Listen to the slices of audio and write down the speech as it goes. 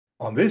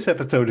On this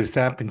episode of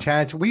Samp and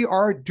Chance, we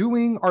are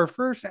doing our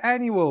first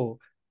annual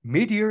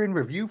mid-year in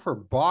review for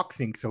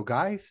boxing. So,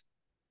 guys,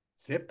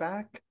 sit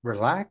back,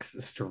 relax,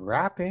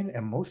 strap in,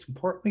 and most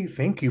importantly,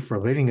 thank you for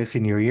letting us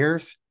in your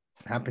ears.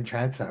 Samp and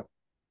Chance up.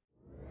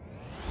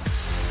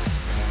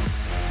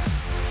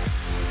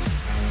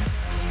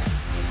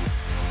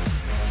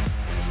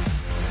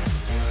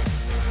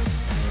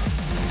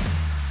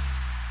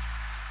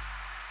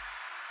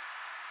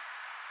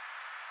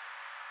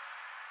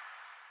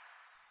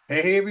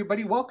 Hey,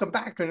 everybody, welcome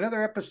back to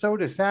another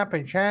episode of Samp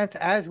and Chance.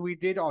 As we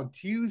did on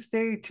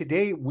Tuesday,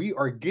 today we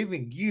are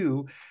giving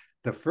you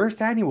the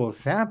first annual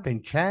Samp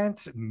and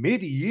Chance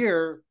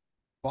mid-year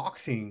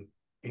boxing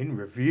in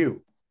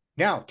review.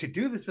 Now, to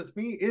do this with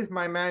me is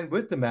my man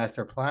with the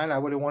master plan. I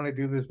wouldn't want to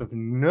do this with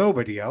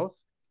nobody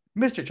else.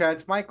 Mr.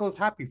 Chance Michaels,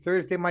 happy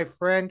Thursday, my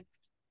friend.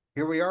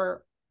 Here we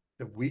are.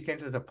 The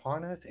weekend is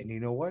upon us, and you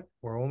know what?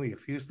 We're only a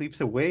few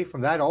sleeps away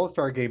from that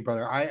All-Star game,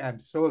 brother. I am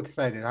so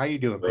excited. How you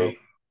doing, bro? Wait,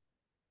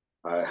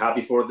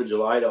 happy 4th of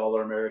July to all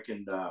our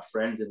American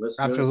friends and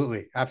listeners.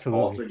 Absolutely,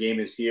 absolutely. All-Star game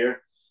is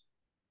here.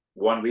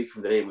 1 week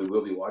from today, we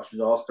will be watching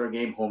the All-Star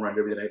game. Home run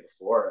every night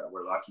before.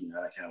 We're lucky,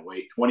 man. I can't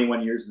wait.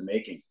 21 years in the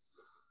making.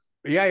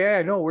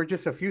 Yeah. No, we're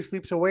just a few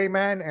sleeps away,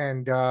 man,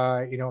 and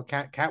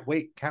can't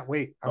wait, can't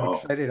wait. I'm Oh,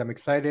 excited. I'm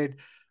excited.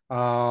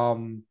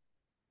 Um,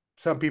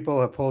 some people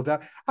have pulled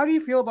out. How do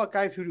you feel about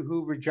guys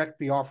who reject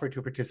the offer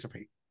to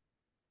participate?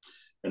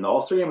 and the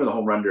All-Star game or the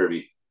home run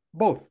derby?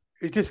 Both.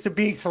 It's just to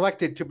being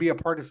selected to be a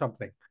part of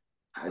something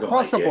I don't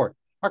across like the it. board,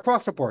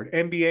 across the board.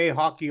 NBA,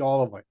 hockey,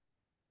 all of it.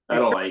 I If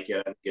don't like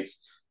it. It's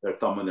they're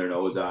thumbing their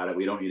nose at it.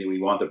 We don't need it.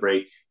 We want the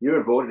break. You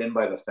were voted in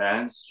by the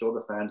fans. Show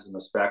the fans some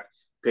respect.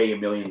 Pay you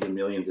millions and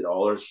millions of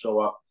dollars. Show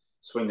up,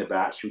 swing the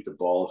bat, shoot the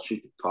ball,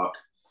 shoot the puck,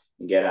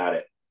 and get at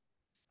it.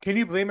 can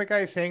you blame a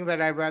guy saying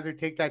that I'd rather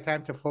take that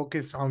time to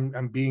focus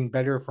on being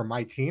better for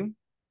my team?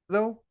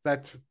 Though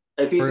that's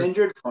If he's for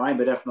injured, fine,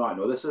 but if not,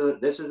 no.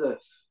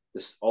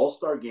 This All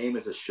Star game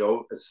is a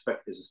show,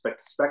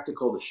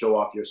 spectacle to show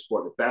off your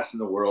sport, the best in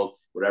the world,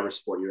 whatever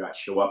sport you're at.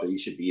 Show up, and you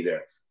should be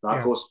there. Not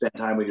yeah. go spend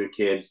time with your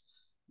kids,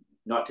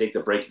 not take the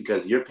break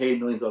because you're paid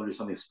millions to do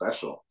something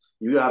special.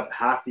 You have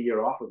half the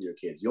year off with your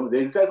kids.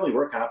 These guys only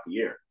work half the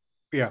year,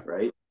 Yeah,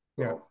 right?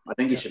 yeah, So I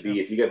think you yeah, should yeah. be.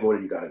 If you get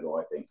voted, you got to go.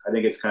 I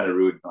think it's kind of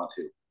rude not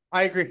to,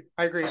 I agree.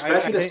 I agree. I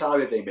especially the think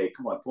salary that they make.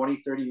 Come on,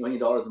 20-30 million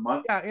dollars a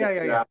month. Get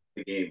your yeah. ass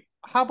in the game.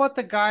 How about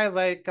the guy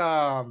like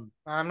I'm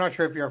not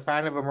sure if you're a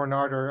fan of him or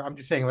not, or I'm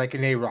just saying like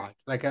an A-Rod,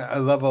 like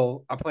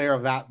a player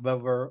of that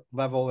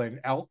level in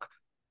elk.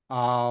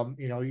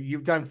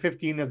 You've done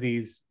 15 of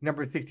these.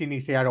 Number 16,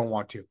 you say I don't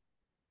want to.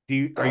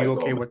 Are Gotta you go,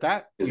 okay man. with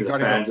that? Because You the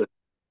gotta go. fans are,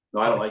 no,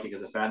 I don't Okay. like it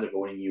because the fans are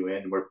voting you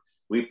in.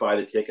 We buy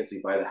the tickets, we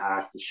buy the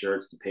hats, the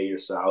shirts to pay your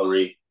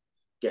salary,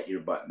 get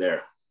your butt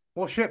there.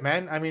 Well, shit,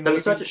 man. I mean, Because you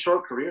it's such a can,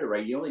 short career,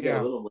 right? You only get a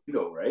yeah. little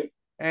window, right?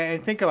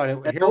 And think about it.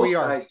 And Here we most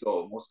are guys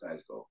go. Most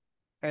guys go.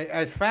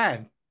 as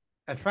fans,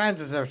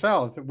 as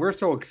ourselves. We're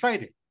so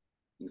excited,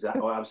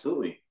 Exactly. Oh,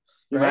 absolutely.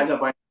 You right? imagine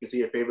buying to see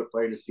your favorite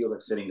player just feels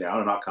like sitting down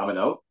and not coming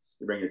out.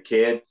 You bring your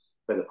kid,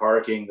 pay the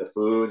parking, the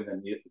food, and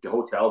then the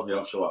hotels. And they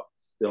don't show up.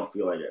 They don't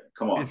feel like it.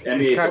 Come on, It's NBA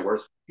is the kind.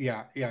 worst.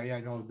 Yeah.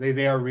 No,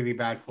 they are really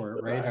bad for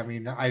it, They're right? I bad.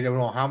 mean, I don't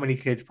know how many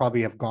kids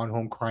probably have gone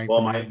home crying Well,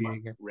 from an my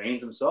NBA game.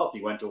 Reigns himself,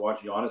 he went to watch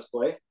Giannis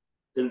play.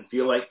 Didn't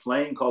feel like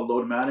playing. Called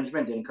load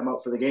management. Didn't come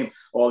out for the game.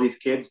 All these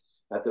kids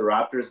at the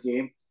Raptors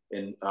game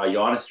in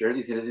Giannis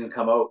jerseys, he doesn't even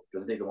come out.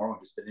 Doesn't take the warm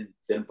up. Just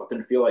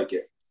didn't feel like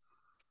it.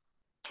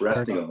 Fair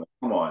Resting enough. him.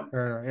 Come on,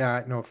 Fair enough.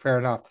 Yeah, no, fair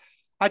enough.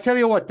 I tell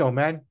you what, though,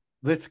 man,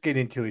 let's get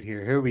into it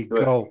here. Here we do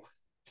it. go.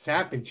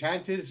 Sap and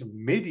Chance's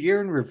mid-year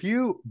in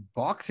review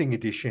boxing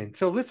edition.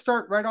 So let's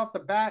start right off the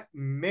bat.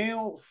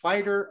 Male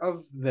fighter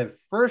of the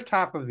first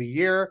half of the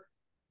year.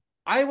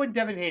 I went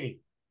Devin Haney.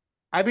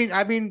 I've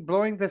been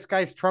blowing this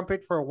guy's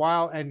trumpet for a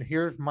while, and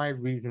here's my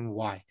reason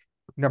why.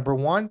 Number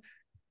one,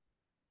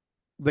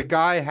 the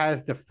guy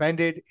has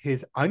defended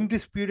his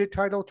undisputed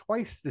title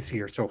twice this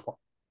year so far.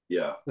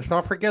 Yeah, Let's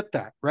not forget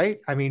that, right?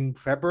 I mean,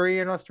 February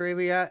in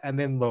Australia and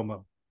then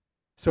Lomo.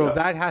 So yeah,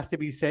 that has to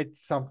be said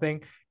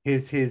something.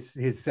 He's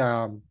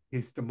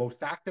the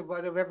most active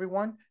out of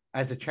everyone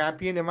as a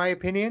champion, in my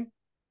opinion.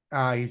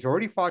 He's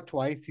already fought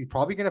twice. He's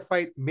probably going to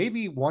fight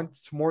maybe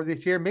once more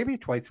this year, maybe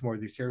twice more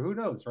this year. Who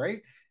knows,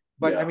 right?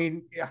 But I yeah.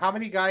 mean, how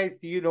many guys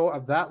do you know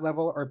of that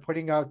level are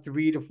putting out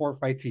 3 to 4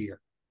 fights a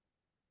year?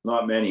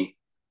 Not many.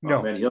 Not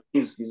No. many.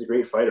 He's a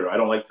great fighter. I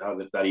don't like how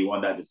that he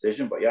won that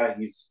decision, but yeah,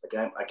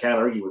 I can't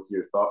argue with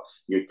your thought,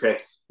 your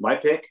pick. My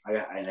pick, I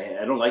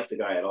don't like the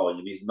guy at all.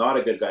 He's not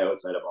a good guy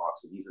outside of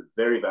boxing. He's a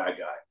very bad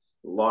guy.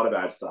 A lot of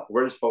bad stuff.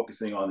 We're just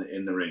focusing on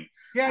in the ring.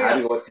 Yeah, I had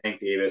yeah. to go with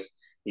Tank Davis.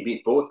 He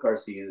beat both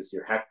Garcias,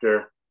 your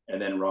Hector,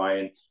 and then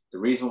Ryan. The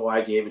reason why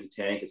I gave it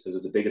to Tank is because it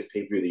was the biggest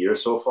pay per view of the year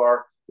so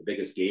far, the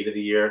biggest gate of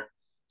the year.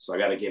 So I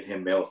got to give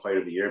him male fighter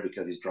of the year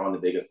because he's drawn the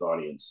biggest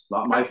audience.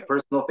 Not my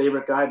personal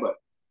favorite guy, but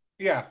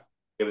Yeah.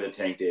 give it to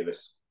Tank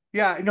Davis.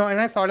 Yeah, no,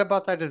 and I thought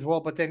about that as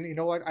well, but then you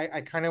know what?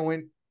 I kind of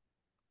went.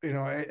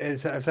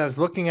 as I was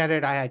looking at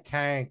it, I had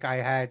Tank,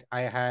 I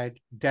had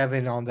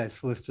Devin on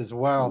this list as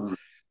well.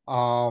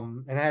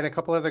 Mm. And I had a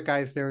couple other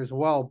guys there as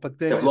well. But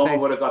then If as I Loma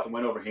would have got the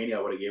win over Haney, I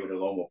would have gave it to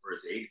Loma for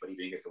his age, but he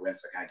didn't get the win,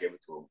 so I can't give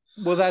it to him.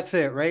 well, that's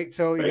it, right?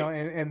 So, Right?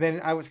 and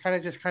then I was kind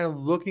of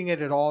looking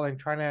at it all and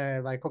trying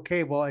to like,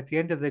 okay, well, at the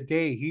end of the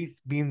day,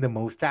 he's being the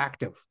most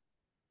active,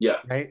 Yeah.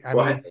 right? I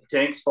Well, mean,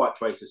 Tank's fought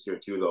twice this year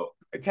too, though.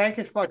 Tank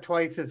has fought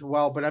twice as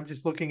well, but I'm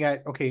just looking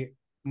at okay,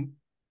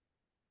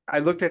 I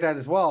looked at that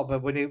as well,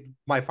 but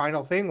my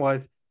final thing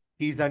was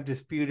he's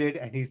undisputed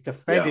and he's Yeah.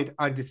 defended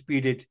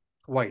undisputed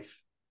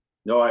twice,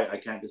 No, I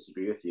can't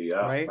disagree with you.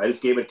 Yeah. right? I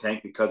just gave it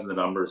Tank because of the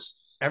numbers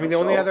I mean, the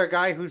only myself. other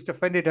guy who's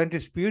defended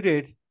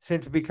undisputed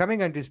since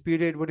becoming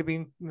undisputed would have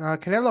been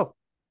Canelo,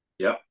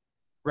 Yeah.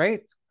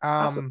 right?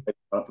 That's the fight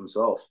up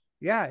himself.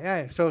 Yeah,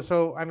 yeah.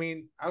 So I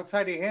mean,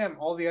 outside of him,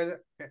 all the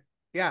other,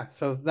 yeah.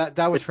 So that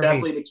was It's for me.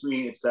 definitely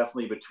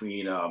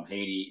between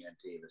Haney and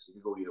Davis. You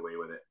can go either way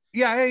with it.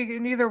 Yeah,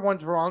 neither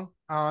one's wrong.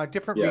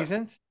 Different Yeah.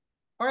 reasons.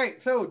 All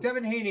right. So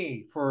Devin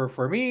Haney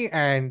for me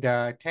and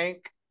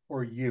Tank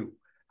for you.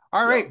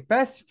 All Yeah. right.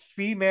 Best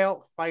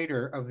female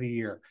fighter of the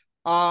year.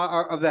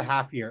 Or of the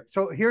half year.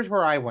 So here's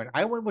where I went.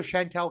 I went with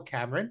Chantel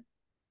Cameron.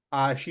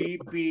 She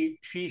beat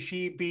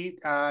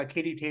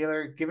Katie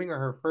Taylor, giving her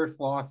her first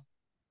loss.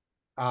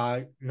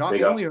 Not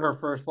Big only ups. her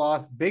first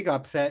loss, big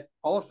upset,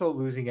 also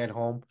losing at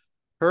home.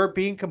 Her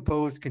being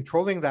composed,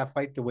 controlling that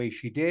fight the way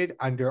she did,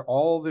 under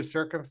all the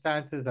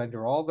circumstances,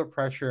 under all the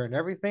pressure and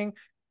everything.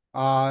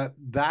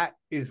 That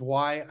is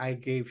why I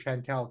gave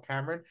Chantel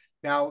Cameron.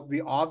 Now,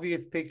 the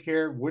obvious pick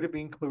here would have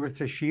been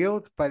Clarissa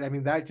Shields, but I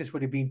mean that just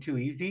would have been too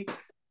easy.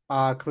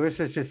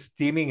 Clarissa's just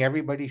steaming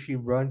everybody she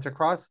runs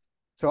across.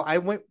 So I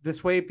went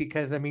this way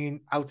because I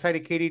mean, outside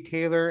of Katie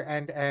Taylor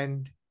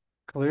and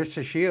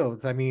Clarissa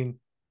Shields, I mean,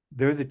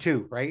 they're the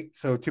two, right?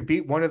 So to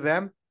beat one of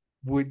them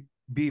would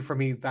be for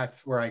me.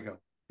 That's where I go.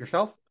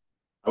 Yourself?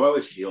 I went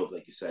with Shields,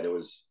 like you said. It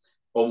was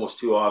almost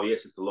too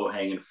obvious. It's the low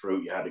hanging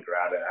fruit. You had to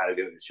grab it. I had to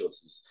give it to Shields.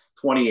 He's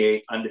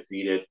 28,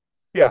 undefeated,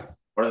 Yeah,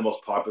 one of the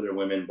most popular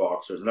women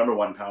boxers, number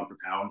one pound for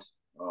pound.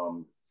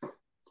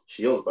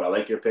 Shields, but I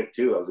like your pick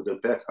too. That was a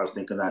good pick. I was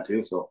thinking that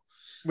too. So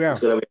it's yeah.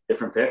 good that we have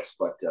different picks,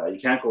 but you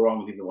can't go wrong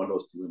with either one of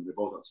those two. And they're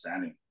both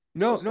outstanding.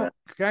 No, Outstanding.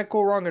 no, can't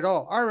go wrong at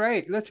all. All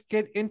right, let's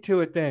get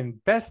into it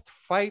then. Best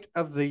fight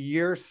of the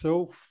year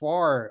so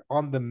far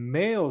on the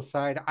male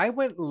side. I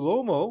went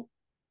Lomo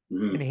and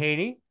Mm-hmm.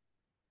 Haney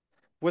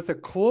with a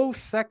close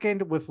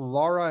second with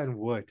Laura and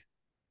Wood.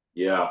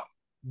 Yeah.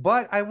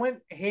 But I went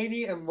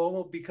Haney and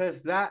Lomo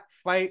because that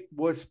fight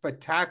was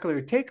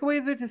spectacular. Take away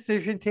the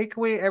decision, take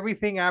away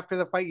everything after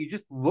the fight. You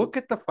just look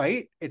at the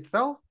fight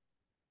itself.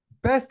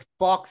 Best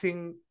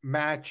boxing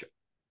match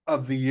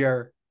of the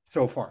year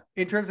so far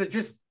in terms of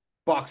just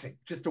boxing,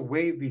 just the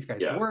way these guys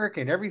Yeah. work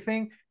and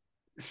everything.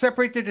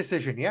 Separate the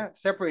decision. Yeah,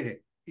 separate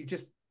it. You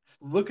just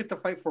look at the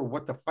fight for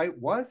what the fight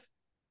was,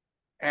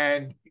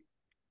 and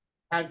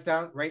hands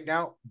down, right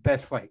now,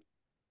 best fight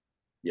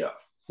Yeah.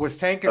 was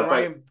Tank and That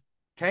fight, Ryan.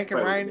 Tank and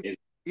fight was Ryan, amazing.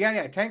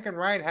 yeah. Tank and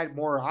Ryan had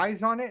more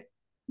eyes on it,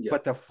 Yeah.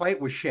 but the fight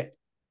was shit.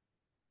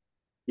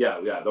 Yeah.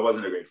 That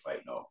wasn't a great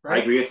fight. No, I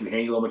Right? agree with you.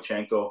 Haney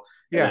Lomachenko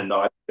and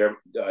Yeah, then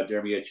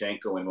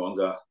Dermiachenko and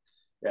Wonga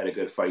had a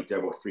good fight there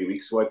about 3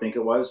 weeks ago. I think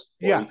it was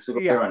 4 weeks ago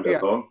there on yeah.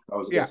 DAZN. That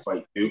was a good Yeah,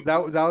 fight too. that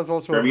was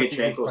also a very good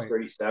Dermiachenko's fight.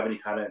 37.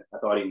 I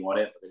thought he won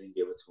it, but they didn't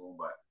give it to him.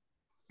 But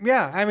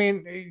Yeah, I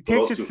mean, so take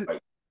those two this.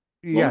 fights,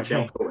 Yeah, no,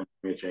 Lomachenko and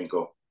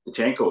Dermiachenko, the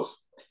Chenkos.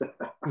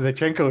 the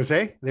Chenkos,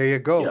 eh? There you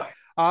go.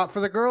 Yeah. For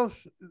the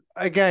girls,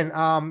 again,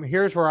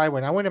 here's where I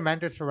went. I went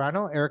Amanda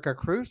Serrano, Erica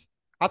Cruz.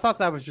 I thought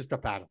that was just a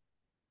battle.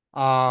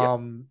 Yeah.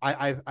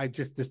 I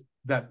just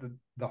that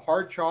the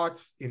hard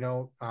shots,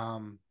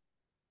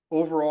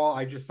 overall,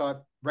 I just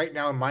thought right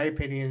now, in my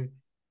opinion,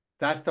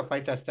 that's the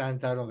fight that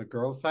stands out on the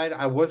girls' side.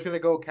 I was gonna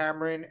go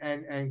Cameron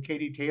and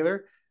Katie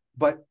Taylor,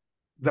 but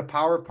the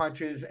power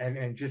punches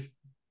and just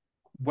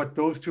what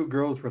those two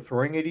girls were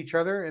throwing at each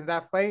other in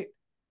that fight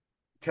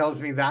tells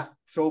me that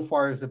so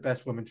far is the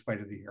best women's fight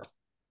of the year.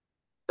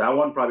 That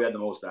one probably had the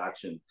most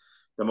action.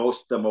 The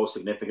most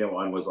significant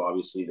one was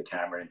obviously the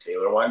Cameron and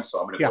Taylor one. So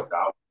I'm going to go Yeah, with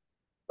that one.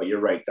 But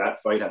you're right.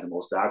 That fight had the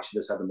most action.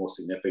 This had the most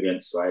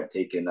significance. So I had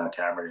taken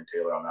Cameron and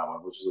Taylor on that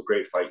one, which is a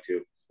great fight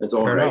too. Its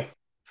own fair right. enough.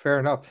 Fair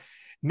enough.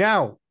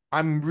 Now,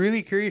 I'm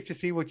really curious to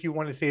see what you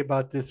want to say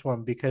about this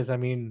one because I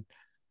mean,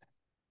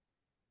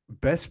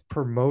 best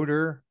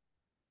promoter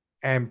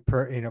and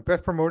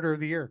best promoter of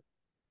the year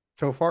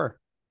so far.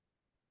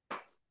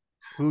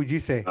 Who would you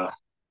say?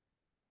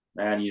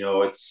 Man,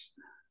 it's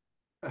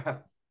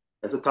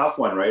a tough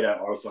one, right? I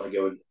always want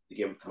to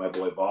give it to my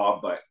boy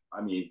Bob, but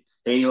I mean,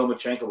 Haney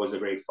Lomachenko was a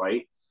great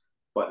fight,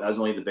 but that was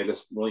only the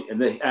biggest. Really,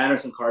 and the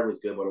Anderson card was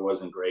good, but it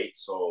wasn't great.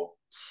 So,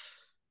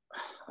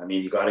 I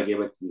mean, you got to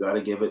give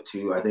it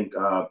to. I think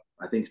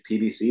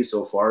PBC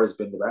so far has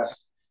been the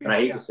best, and I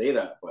hate to Yeah. say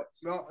that, but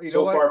No, you know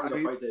so what? far for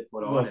the fights they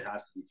put on, it Look,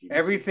 has to be PBC.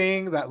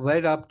 everything that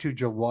led up to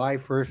July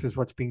 1st is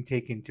what's being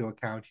taken into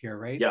account here,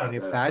 right? Yeah, And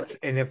if that's that's right.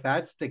 and if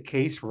that's the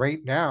case right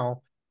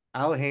now,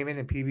 Al Heyman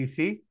and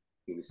PBC,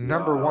 PBC,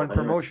 number Al one Heyman.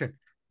 promotion.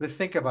 let's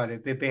think about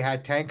it. They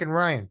had Tank and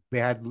Ryan. They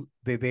had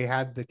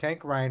the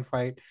Tank Ryan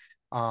fight.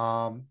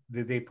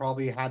 They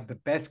probably had the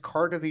best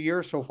card of the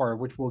year so far,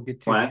 which we'll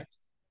get to Plant. next.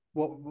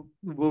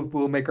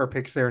 We'll make our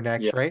picks there Yeah,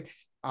 next, right?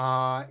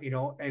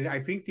 And I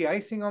think the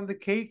icing on the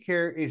cake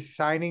here is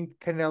signing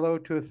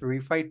Canelo to a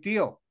 3-fight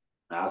deal,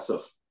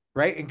 massive.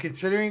 right? And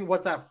considering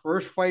what that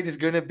first fight is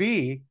going to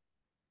be,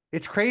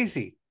 it's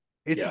crazy.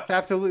 It's Yeah, just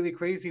absolutely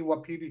crazy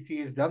what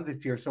PBC has done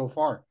this year so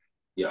far.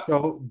 yeah.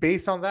 So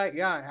based on that,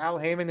 yeah, Al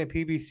Heyman and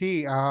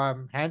PBC,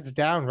 hands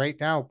down right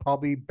now,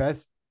 probably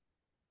best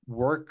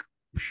work,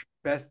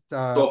 best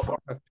So far,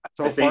 I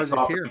so far think this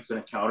Top year. Rank's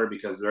going to counter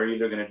because they're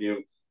either going to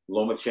do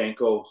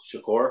Lomachenko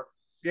Shakur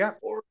Yeah,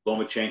 or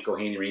Lomachenko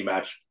Haney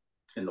rematch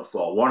in the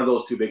fall. One of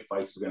those two big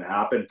fights is going to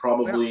happen. yeah.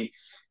 Probably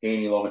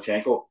Haney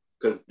Lomachenko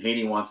because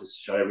Haney wants to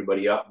shut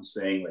everybody up and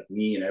saying like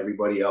me and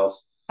everybody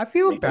else. I I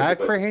feel think he'll do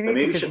bad it, for but Haney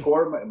maybe because he's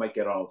Shakur might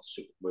get on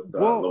with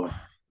well. Lomachenko.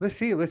 Let's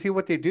see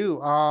what they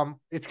do.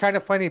 It's kind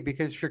of funny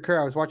because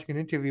Shakur, I was watching an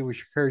interview with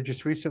Shakur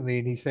just recently,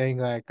 and he's saying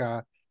like,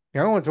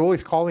 everyone's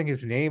always calling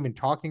his name and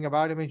talking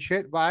about him and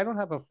shit, but I don't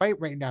have a fight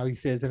right now. He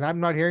says, and I'm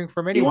not hearing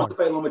from He wants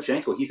anyone. to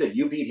fight Lomachenko. He said,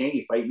 "You beat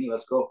Haney, fight me.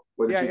 Let's go.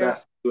 We're the Yeah, two yeah,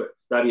 best. Do it.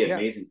 That'd be an yeah.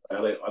 amazing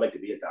fight. I'd like to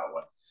be at that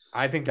one."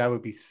 I think that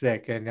would be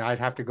sick, and I'd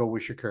have to go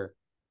with Shakur.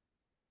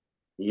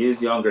 He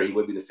is younger. He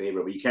would be the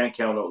favorite, but you can't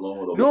count out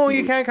Loma though. Let's No, see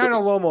you what can't he count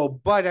on Lomo,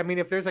 but I mean,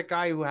 if there's a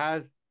guy who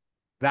has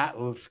that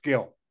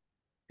skill,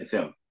 It's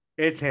him.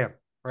 it's him,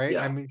 right?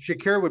 I Yeah, mean,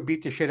 Shakir would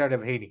beat the shit out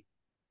of Haney.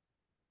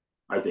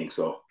 I think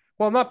so.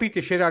 Well, not beat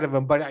the shit out of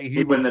him, but he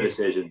He'd win would the beat him.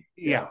 decision.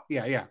 Yeah,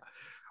 Yeah. yeah, yeah.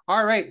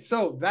 All right.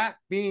 So that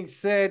being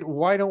said,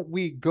 why don't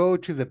we go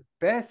to the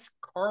best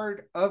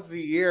card of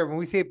the year? When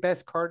we say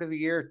best card of the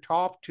year,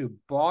 top to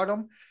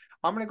bottom,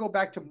 I'm going to go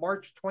back to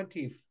March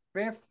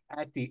 25th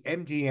at the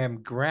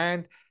MGM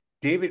Grand.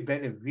 David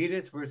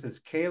Benavidez versus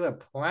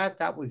Caleb Plant.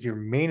 That was your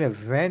main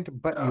event,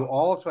 but Yeah. you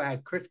also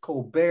had Chris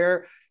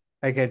Colbert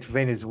against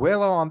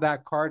Venezuela on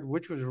that card,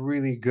 which was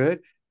really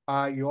good.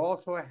 You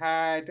also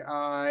had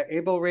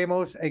Abel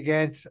Ramos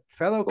against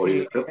fellow Cody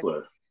the Canadian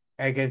Crippler.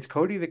 against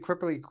Cody the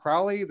Cripply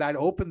Crowley. That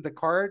opened the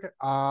card.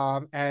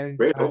 And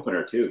Great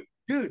opener too.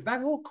 dude,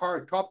 that whole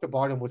card, top to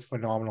bottom, was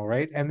phenomenal,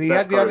 right? And he had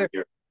Best the card of other, the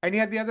year. and he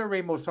had the other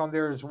Ramos on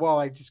there as well.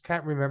 I just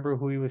can't remember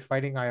who he was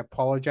fighting. I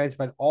apologize,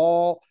 but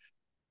all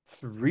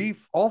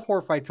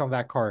four fights on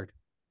that card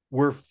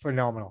were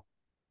phenomenal.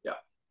 Yeah.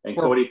 And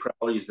For Cody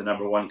Crowley is the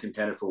number one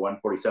contender for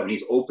 147.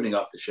 He's opening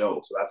up the show,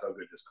 so that's how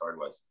good this card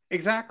was.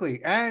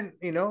 exactly, and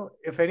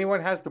if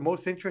anyone has the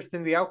most interest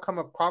in the outcome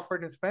of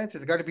Crawford and Spence,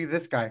 it's got to be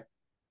this guy.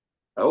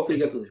 I hope he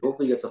gets.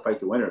 Hopefully, he gets a fight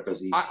to winner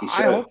because he I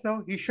should. hope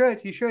so. He should.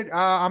 He should.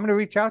 I'm gonna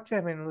reach out to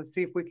him and let's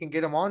see if we can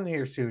get him on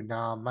here soon.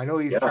 I know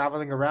he's Yeah.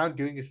 traveling around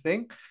doing his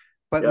thing,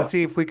 but let's Yeah.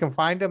 see if we can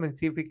find him and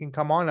see if we can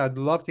come on. I'd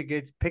love to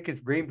pick his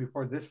brain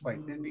before this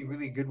fight. This would be a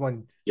really good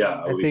one. Yeah. That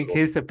I would be think cool.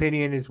 his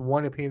opinion is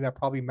one opinion that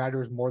probably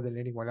matters more than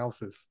anyone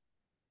else's.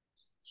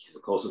 He's the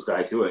closest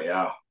guy to it.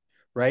 Yeah.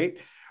 Right.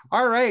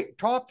 All right.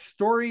 Top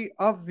story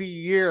of the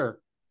year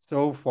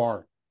so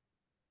far.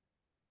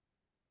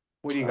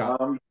 What do you got?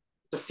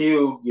 A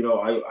few.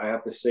 I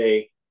have to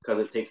say because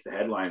it takes the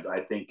headlines. I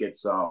think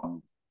it's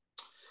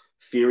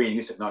Fury and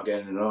Usyk not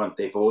getting it on.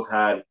 They both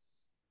had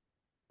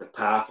the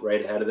path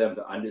right ahead of them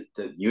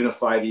to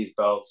unify these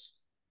belts.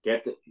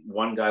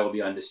 One guy will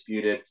be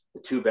undisputed.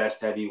 The two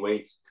best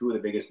heavyweights, two of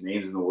the biggest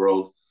names in the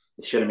world.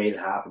 They should have made it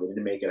happen. They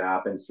didn't make it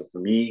happen. So for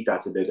me,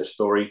 that's a bigger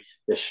story.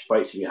 This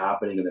fight should be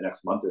happening in the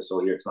next month or so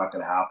here. It's not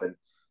going to happen.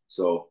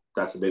 So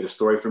that's the biggest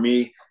story for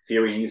me.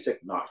 Fury and Usyk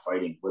not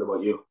fighting. What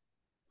about you?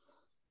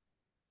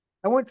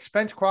 I went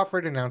Spence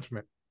Crawford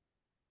announcement.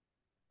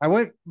 I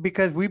went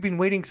because we've been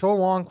waiting so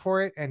long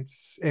for it, and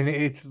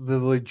it's the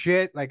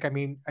legit. Like, I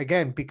mean,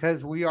 again,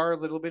 because we are a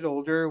little bit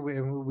older,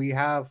 we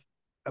have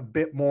a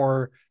bit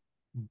more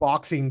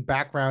boxing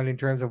background in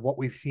terms of what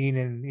we've seen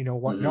and Mm-hmm.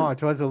 whatnot.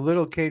 So as a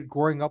little kid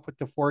growing up with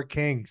the Four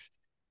Kings,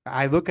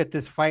 I look at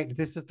this fight.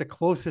 This is the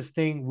closest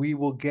thing we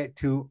will get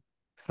to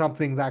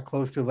something that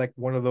close to like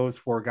one of those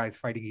four guys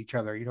fighting each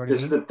other. You know what I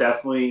This is mean?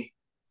 definitely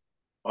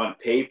on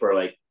paper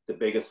like the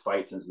biggest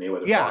fight since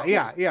Mayweather Yeah, Brock.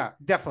 yeah, yeah,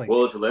 definitely.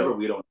 Will it deliver? So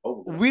We don't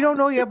know. We're gonna we find don't out.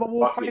 know If yet, but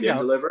we'll Rocky find didn't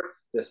out. deliver,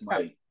 this Yeah.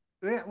 might.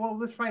 Yeah, well,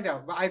 let's find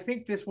out. But I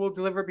think this will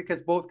deliver because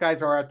both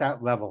guys are at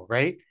that level,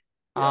 right?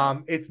 Yeah.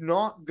 It's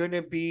not going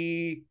to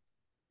be.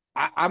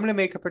 I'm going to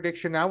make a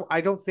prediction now.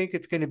 I don't think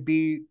it's going to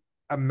be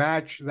a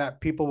match that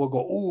people will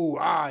go, "Ooh,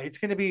 It's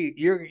going to be.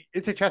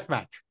 It's a chess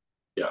match.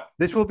 Yeah.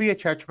 This will be a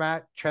chess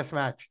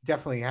match,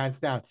 definitely, hands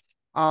down.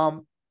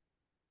 Um,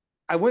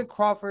 I went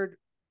Crawford.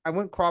 I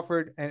went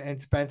Crawford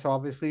and Spence,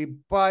 obviously,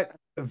 but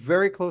a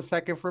very close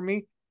second for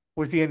me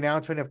was the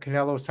announcement of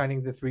Canelo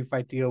signing the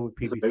 3-fight deal with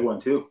It's a big PBC, one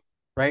too.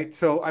 right?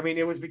 So, I mean,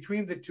 it was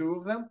between the two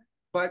of them,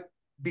 but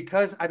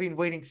because I've been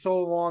waiting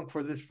so long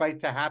for this fight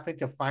to happen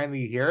to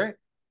finally hear it.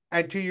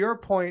 And to your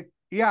point,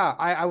 yeah,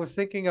 I was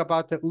thinking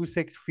about the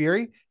Usyk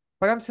Fury,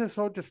 but I'm just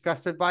so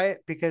disgusted by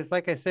it because,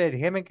 like I said,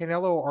 him and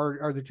Canelo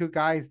are the two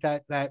guys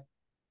that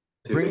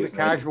Two bring the biggest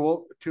names.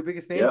 casual two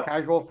biggest name Yeah.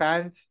 casual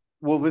fans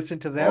will listen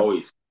to them,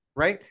 Always.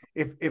 right?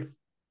 If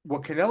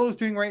what Canelo's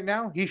doing right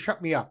now, he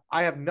shut me up.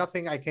 I have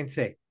nothing I can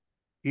say.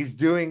 He's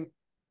doing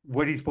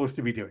what he's supposed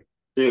to be doing,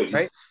 Dude,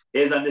 right?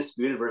 he's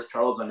undisputed versus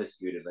Charles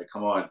undisputed. Like,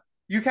 come on.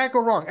 You can't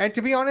go wrong. And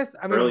to be honest,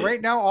 I mean, Brilliant.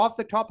 right now, off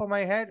the top of my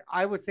head,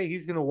 I would say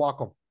he's going to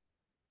walk him.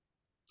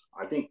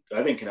 I think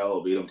Canelo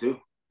will beat him too.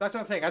 That's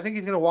what I'm saying. I think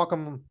he's going to walk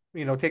him,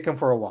 take him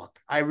for a walk.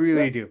 I Yeah.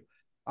 really do.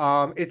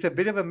 It's a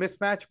bit of a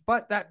mismatch,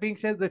 but that being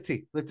said, let's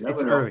see. It's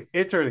Never know. early.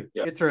 It's early.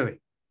 Yeah. It's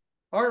early.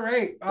 All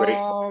right. Great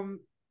fight.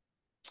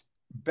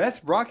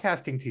 Best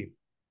broadcasting team.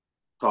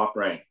 Top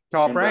rank.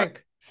 Top Tim Brad,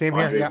 rank. Same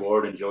here. Andre Yeah.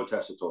 Ward, and Joe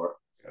Tessitore.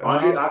 Uh,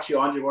 Andre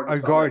Ward a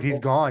just got guard. let He's go.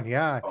 gone.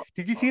 Yeah. Oh,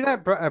 Did you see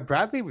that?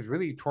 Bradley was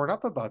really torn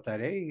up about that.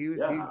 yeah, He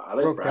I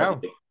like broke down.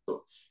 Bradley.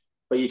 So,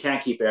 but you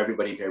can't keep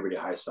everybody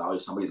high salary.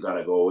 Somebody's got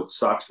to go. It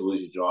sucks to lose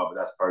your job, but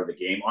that's part of the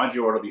game. Andre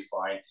Ward will be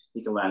fine.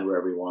 He can land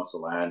wherever he wants to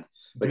land.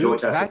 But Joe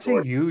Dude, that's a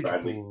Tessitore, huge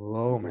Bradley,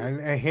 blow, man.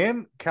 And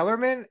him,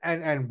 Kellerman,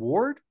 and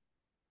Ward,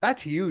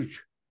 that's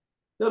huge.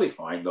 they'll be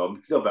fine though.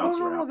 They'll No, bounce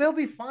no, around. no, they'll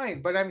be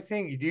fine. But I'm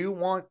saying, do you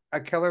want a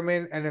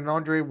Kellerman and an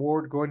Andre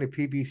Ward going to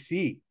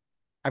PBC?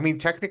 I mean,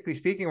 technically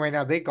speaking, right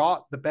now, they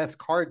got the best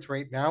cards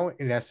right now,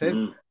 in essence.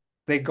 Mm-hmm.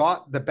 They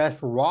got the best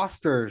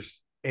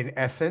rosters, in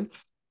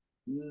essence.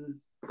 Mm-hmm.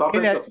 Top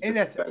rank's got some In good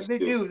essence, guys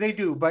too. they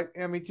do. But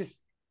I mean,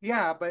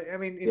 yeah, but I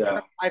mean,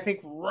 Yeah, I think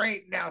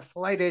right now,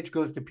 slight edge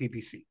goes to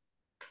PBC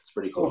it's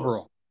pretty close.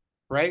 overall,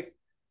 right?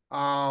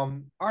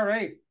 All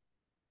right.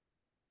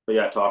 But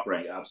yeah, top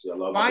rank,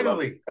 absolutely. I love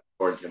Finally,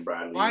 Gordon and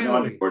Bradley. Andre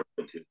finally. Ward's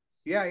good too.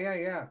 Yeah, yeah,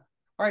 yeah.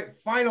 All right,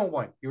 final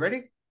one. You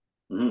ready?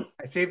 Mm-hmm.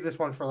 I saved this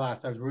one for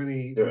last. I was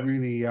really, Yeah.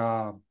 really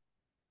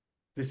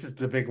this is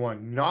the big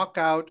one.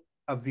 Knockout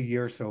of the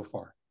year so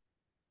far.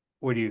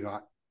 What do you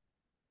got?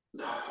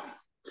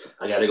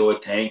 I got to go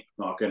with Tank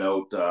knocking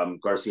out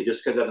Garcia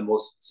just because they have the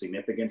most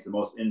significance, the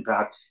most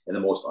impact, and the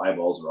most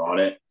eyeballs are on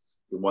it.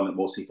 It's the one that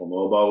most people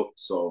know about.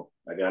 So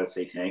I got to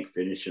say Tank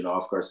finishing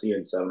off Garcia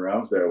in 7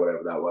 rounds there,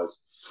 whatever that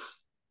was.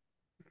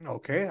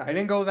 Okay, I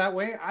didn't go that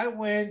way. I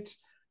went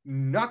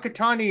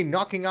Nakatani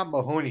knocking out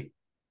Mahoney.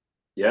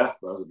 Yeah,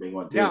 that was a big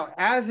one too. Now,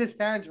 as it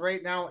stands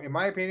right now, in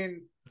my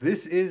opinion,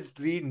 this is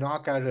the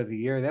knockout of the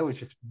year. That was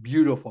just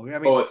beautiful. I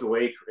mean, it's a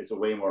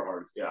way more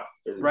hard. Yeah,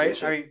 right?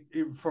 vicious. I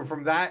mean,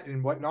 from that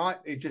and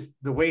whatnot, it just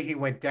the way he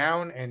went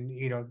down, and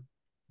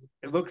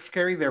it looked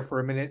scary there for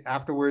a minute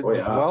afterwards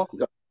as well.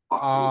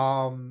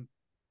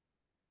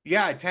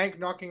 Yeah, Tank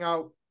knocking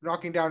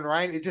down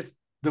Ryan. It just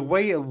the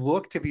way it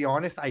looked. To be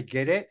honest, I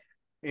get it.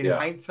 In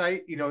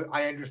hindsight,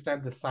 I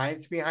understand the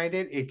science behind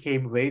it. It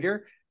came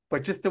later,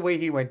 but just the way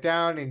he went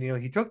down, and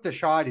he took the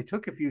shot. It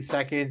took a few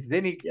seconds.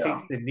 Then he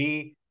takes the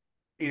knee.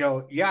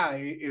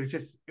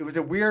 It was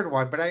a weird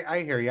one, but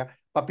I hear you.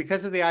 But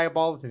because of the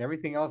eyeballs and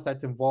everything else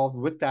that's involved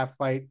with that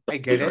fight, I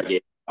get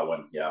it. That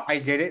one, yeah, I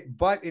get it.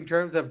 But in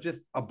terms of just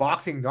a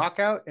boxing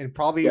knockout, and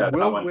probably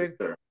will win.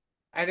 Sure.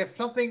 And if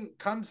something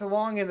comes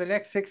along in the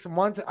next 6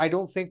 months, I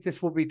don't think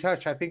this will be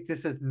touched. I think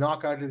this is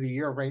knockout of the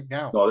year right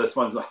now. No, this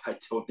one's. I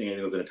don't think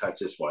anyone's going to touch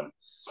this one.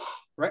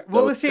 Right.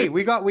 Well, let's see.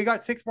 We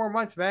got 6 more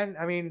months, man.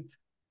 I mean,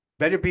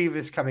 Better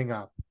Beavis coming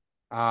up.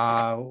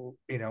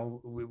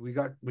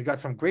 We got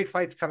some great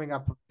fights coming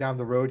up down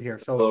the road here.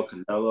 So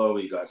Canelo,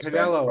 we got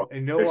Canelo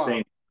and Noah. They're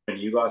saying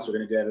you guys are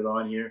going to get it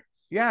on here.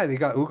 Yeah, they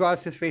got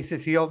Ugas. His face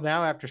is healed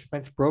now after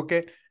Spence broke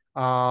it.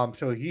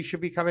 So he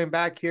should be coming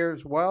back here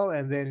as well.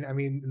 And then, I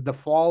mean, the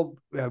fall,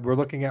 we're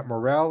looking at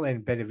Morel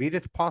and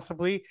Benavidez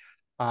possibly.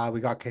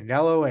 We got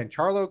Canelo and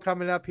Charlo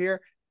coming up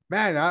here.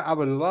 Man, I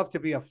would love to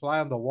be a fly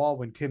on the wall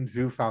when Tim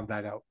Tszyu found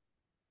that out.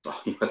 Oh,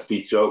 he must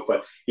be joke,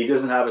 but he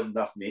doesn't have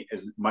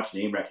as much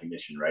name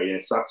recognition, right? And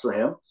it sucks for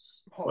him.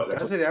 Oh,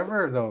 does it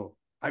ever though?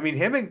 I mean,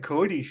 him and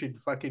Cody should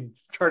fucking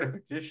start a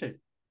petition.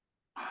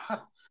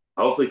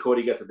 Hopefully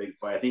Cody gets a big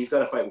fight. I think he's got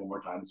to fight one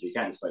more time, so he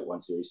can't just fight one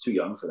series. He's too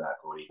young for that,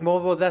 Cody.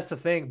 Well, that's the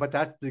thing, but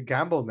that's the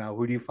gamble now.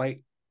 Who do you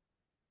fight?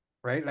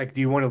 Right? Like,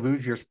 do you want to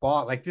lose your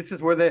spot? Like, this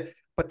is where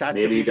but that's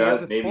maybe he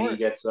does. Maybe he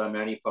gets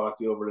Manny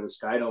Pacquiao over to the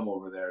Sky Dome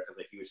over there because,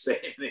 like he was saying,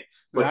 they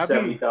put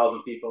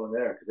 70,000 people in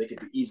there because they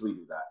could easily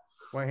do that.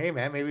 Well, hey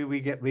man, maybe we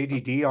get Lady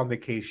D on the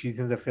case. She's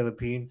in the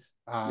Philippines.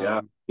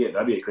 Yeah,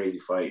 that'd be a crazy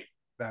fight.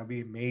 That'd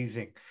be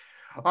amazing.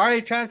 All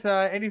right, Chance.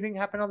 Anything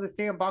happened on this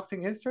day in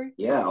boxing history?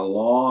 Yeah, a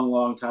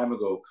long time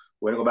ago.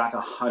 We're gonna go back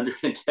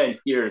 110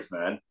 years,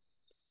 man.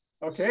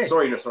 Okay.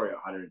 Sorry,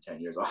 110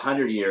 years.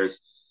 100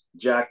 years.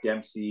 Jack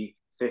Dempsey,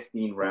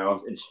 15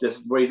 rounds, and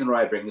this reason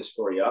why I bring this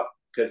story up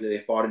because they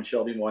fought in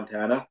Shelby,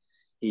 Montana.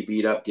 He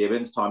beat up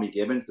Tommy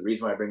Gibbons. The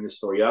reason why I bring this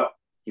story up,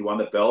 he won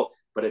the belt,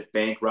 but it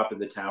bankrupted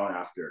the town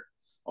after.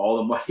 All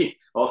the money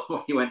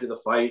went to the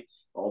fight.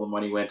 All the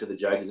money went to the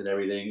judges and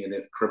everything, and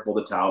it crippled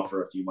the town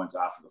for a few months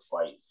after the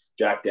fight.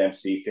 Jack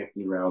Dempsey,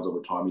 15 rounds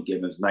over Tommy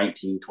Gibbons,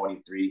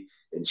 1923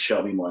 in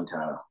Shelby,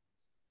 Montana.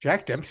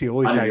 Jack Dempsey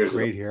always had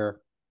great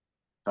hair.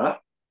 Huh?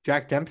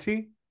 Jack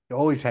Dempsey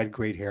always had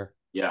great hair.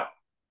 Yeah.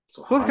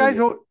 So those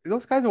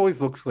guys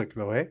always look slick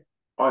though, eh?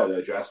 Oh yeah,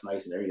 they're dressed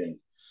nice and everything.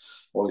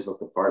 Always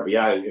looked the part. But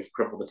yeah, it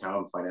crippled the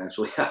town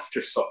financially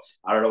after. So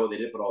I don't know what they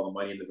did, put all the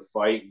money into the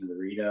fight in the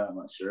arena. I'm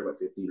not sure, but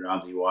 15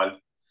 rounds he won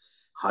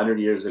 100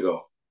 years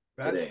ago.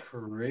 That's today.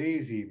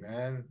 crazy,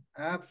 man.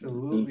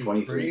 Absolutely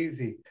 1923.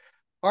 crazy.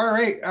 All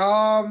right.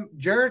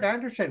 Jared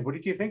Anderson, what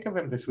did you think of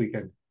him this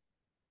weekend?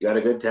 Got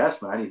a good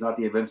test, man. He's not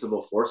the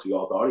invincible force we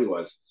all thought he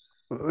was.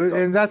 Got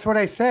And that's what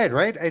I said,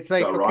 right? It's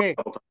like, got rocked okay, a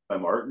couple times by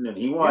Martin, and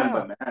he won. yeah.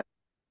 But man,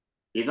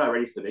 he's not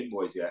ready for the big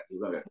boys yet. He's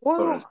gonna get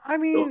foot on his. Well, I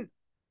mean,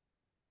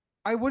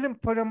 I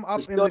wouldn't put him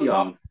He's up in still the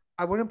top. young.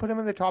 I wouldn't put him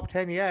in the top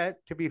 10 yet,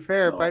 to be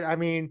fair. No, But I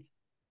mean,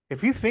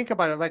 if you think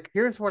about it, like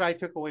here's what I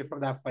took away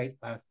from that fight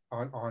last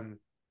on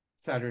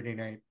Saturday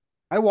night.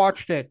 I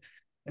watched it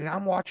and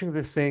I'm watching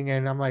this thing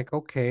and I'm like,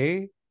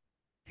 okay,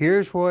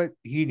 here's what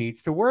he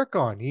needs to work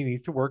on. He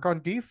needs to work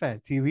on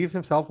defense. He leaves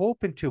himself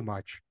open too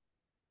much.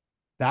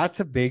 That's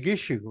a big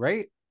issue,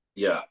 right?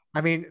 yeah,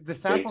 I mean,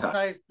 big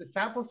time. the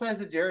sample size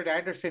of Jared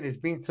Anderson is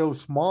being so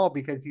small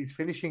because he's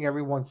finishing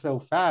everyone so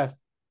fast.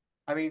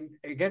 I mean,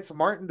 against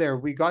Martin there,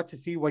 we got to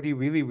see what he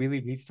really,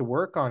 really needs to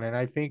work on. And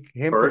I think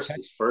him First, protect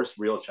his first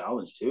real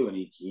challenge too, and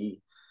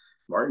he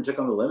Martin took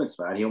on the limits,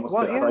 man. He almost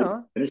well, I thought he yeah.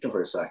 finished him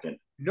for a second.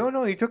 No,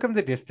 no, he took him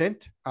the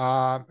distant.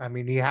 I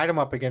mean, he had him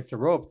up against the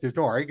ropes. There's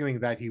no arguing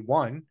that he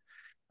won.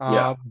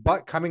 Yeah,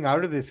 But coming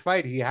out of this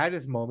fight, he had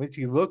his moments.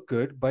 He looked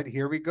good, but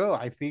here we go.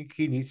 I think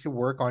he needs to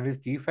work on his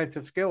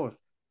defensive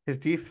skills. His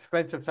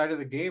defensive side of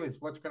the game is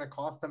what's going to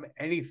cost him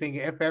anything,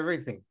 if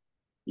everything.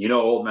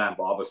 old man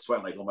Bob was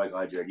sweating like, "Oh my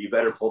God, Jared, you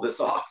better pull this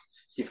off.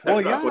 You Well,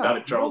 better not go yeah, down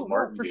to Charles no, no,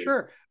 Martin, for dude."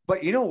 sure.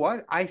 But you know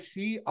what? I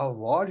see a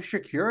lot of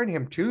Shakir in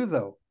him too,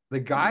 though. The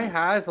guy Mm,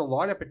 has a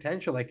lot of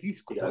potential. Like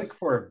he's he quick does.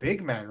 for a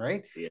big man,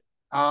 right? Yeah.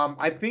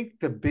 I think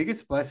the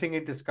biggest blessing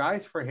in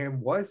disguise for him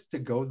was to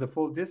go the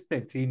full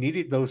distance. He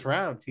needed those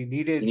rounds. He You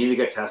needed, need to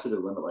get tested to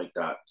the limit like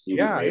that. See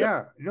what he's yeah, made of.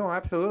 yeah, no,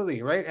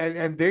 absolutely, right.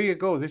 And there you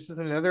go. This is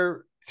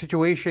another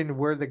situation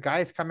where the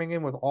guy's coming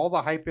in with all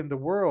the hype in the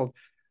world.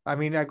 I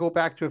mean, I go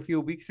back to a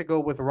few weeks ago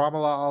with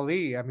Ramallah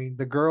Ali. I mean,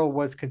 the girl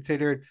was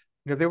considered.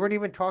 They weren't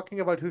even talking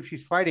about who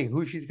she's fighting,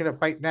 who she's going to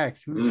fight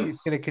next, who Mm, she's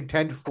going to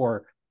contend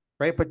for,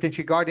 right? But then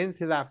she got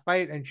into that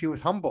fight and she was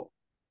humble.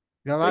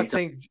 big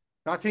time.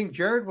 Not saying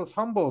Jared was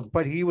humbled,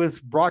 but he was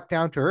brought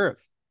down to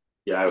earth.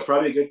 Yeah, it was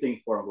probably a good thing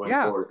for him going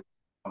Yeah. forward.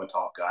 I'm a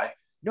top guy.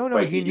 No, no,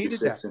 Fight he the needed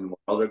that. U6 and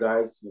Wilder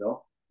guys.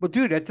 Well,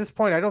 dude, at this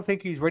point, I don't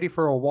think he's ready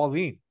for a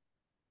Wallin,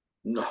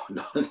 No,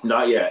 no,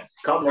 not yet.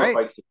 A couple more right?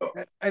 fights to go.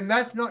 And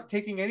that's not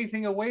taking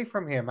anything away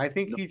from him. I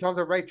think No, he's on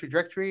the right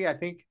trajectory. I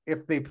think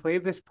if they play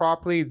this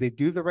properly, they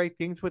do the right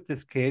things with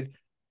this kid,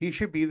 he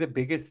should be the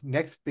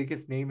next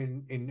biggest name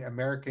in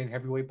American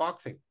heavyweight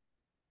boxing.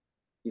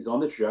 he's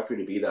on the trajectory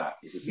to be that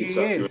if he keeps He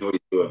up doing is. what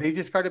he's doing. They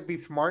just got to be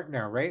smart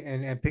now, right?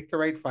 And pick the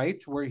right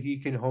fights where he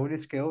can hone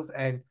his skills.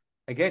 And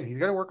again, he's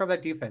got to work on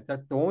that defense.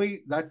 That's the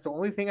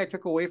only thing I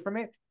took away from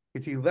it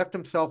is he left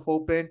himself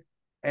open.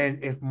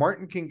 And if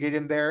Martin can get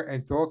in there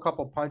and throw a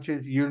couple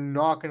punches, you're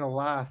not going to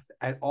last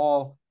at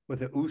all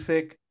with a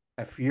Usyk,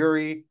 a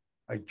Fury,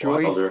 a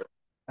Wilder, Joyce,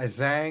 a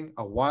Zhang,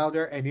 a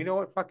Wilder, and you know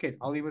what? Fuck it,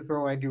 I'll even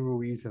throw Andy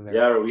Ruiz in there.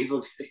 yeah, Ruiz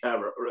will.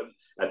 Yeah,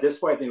 at this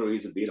point, I think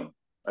Ruiz would beat him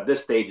at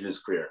this stage in his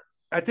career.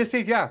 At this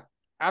stage, yeah,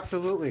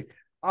 absolutely.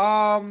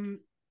 Um,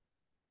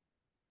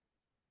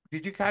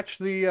 Did you catch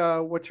the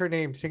what's her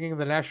name singing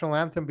the national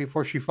anthem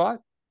before she fought?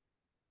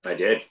 I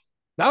did.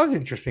 That was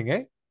interesting,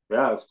 eh?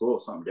 Yeah, that's cool.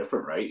 Something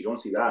different, right? You don't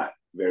see that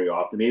very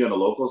often. Maybe on the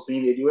local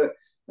scene they do it,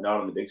 but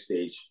not on the big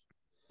stage.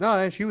 No,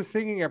 and she was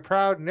singing it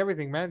proud and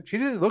everything, man. She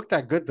didn't look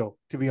that good though,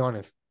 to be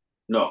honest.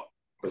 No,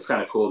 but it's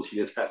kind of cool that she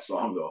did that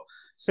song though.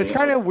 It's Sing it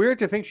kind like of weird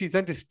to think she's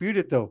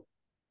undisputed though,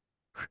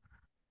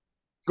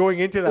 going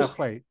into that there's,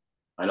 fight.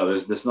 I know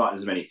there's not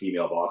as many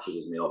female boxers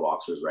as male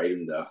boxers, right?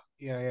 In the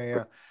Yeah, yeah,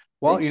 yeah.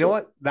 Well, thing, you know so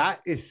what?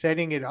 That is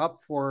setting it up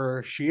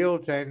for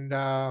Shields and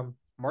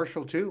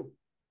Marshall too.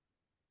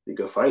 be a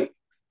good fight.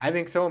 I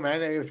think so,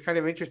 man. It was kind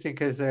of interesting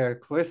because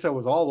Clarissa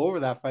was all over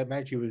that fight,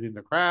 man. She was in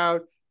the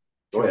crowd.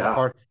 She Oh was a yeah,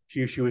 part.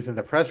 She was in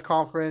the press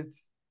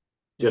conference.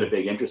 she had a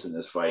big interest in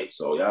this fight,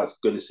 so yeah, it's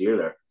good to see her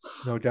there.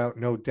 No doubt,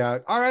 no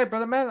doubt. All right,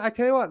 brother man. I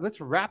tell you what, let's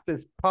wrap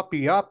this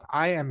puppy up.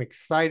 I am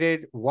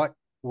excited.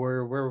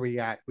 Where are we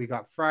at? We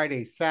got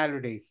Friday,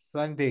 Saturday,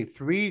 Sunday,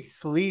 3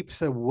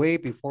 sleeps away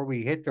before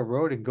we hit the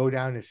road and go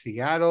down to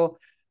Seattle.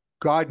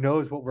 God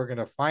knows what we're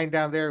gonna find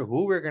down there,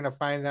 who we're gonna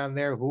find down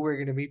there, who we're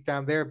gonna meet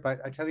down there. But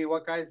I tell you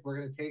what, guys, we're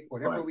gonna take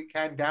whatever Fine. we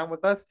can down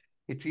with us.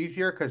 It's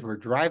easier because we're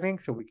driving,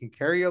 so we can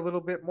carry a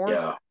little bit more.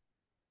 Yeah,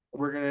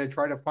 We're going to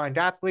try to find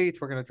athletes.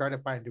 We're going to try to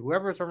find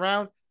whoever's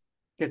around,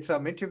 get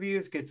some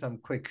interviews, get some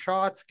quick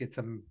shots, get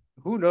some,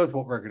 who knows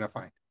what we're going to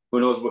find. who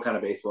knows what kind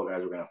of baseball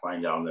guys we're gonna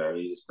find down there?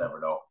 You just never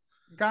know.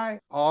 Guy,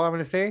 all I'm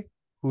going to say,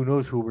 who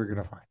knows who we're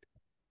going to find.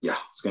 Yeah,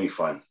 it's gonna be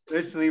fun.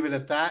 Let's leave it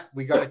at that.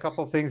 We got a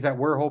couple things that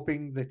we're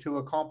hoping to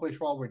accomplish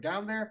while we're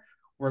down there.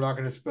 We're not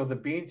going to spill the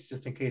beans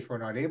just in case we're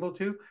not able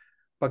to.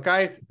 But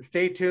guys,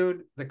 stay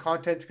tuned. The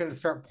content's going to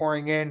start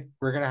pouring in.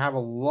 We're going to have a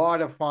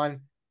lot of fun.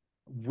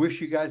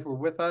 Wish you guys were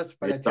with us,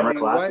 but I tell Summer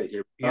you what, classic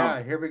here.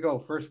 yeah, here we go.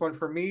 First one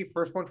for me,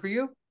 first one for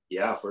you.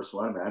 Yeah, first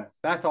one, man.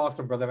 That's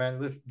awesome, brother, man.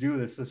 Let's do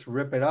this. Let's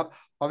rip it up.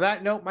 On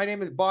that note, my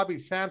name is Bobby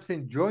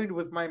Sampson, joined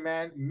with my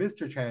man,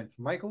 Mr. Chance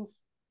Michaels.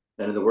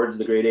 And in the words of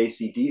the great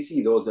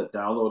ACDC, those that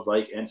download,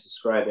 like, and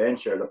subscribe and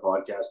share the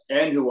podcast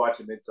and who watch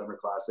a Midsummer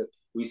Classic,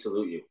 we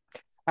salute you.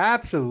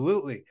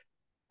 Absolutely.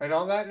 And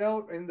on that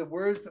note, in the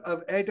words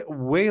of Ed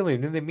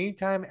Whalen, in the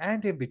meantime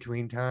and in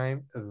between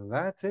time,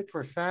 that's it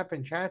for Snap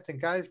and Chats.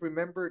 And guys,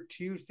 remember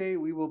Tuesday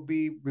we will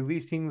be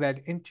releasing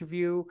that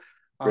interview.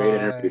 Great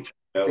interview.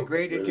 It's a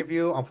great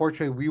interview.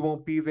 Unfortunately, we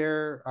won't be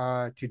there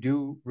to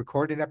do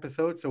record an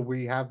episode, so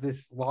we have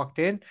this locked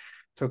in.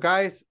 So,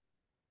 guys,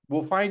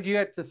 we'll find you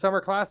at the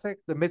Summer Classic,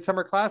 the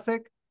Midsummer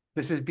Classic.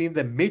 This has been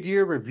the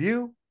mid-year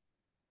review.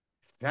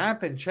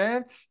 Snap and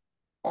Chance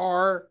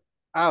are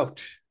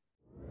out.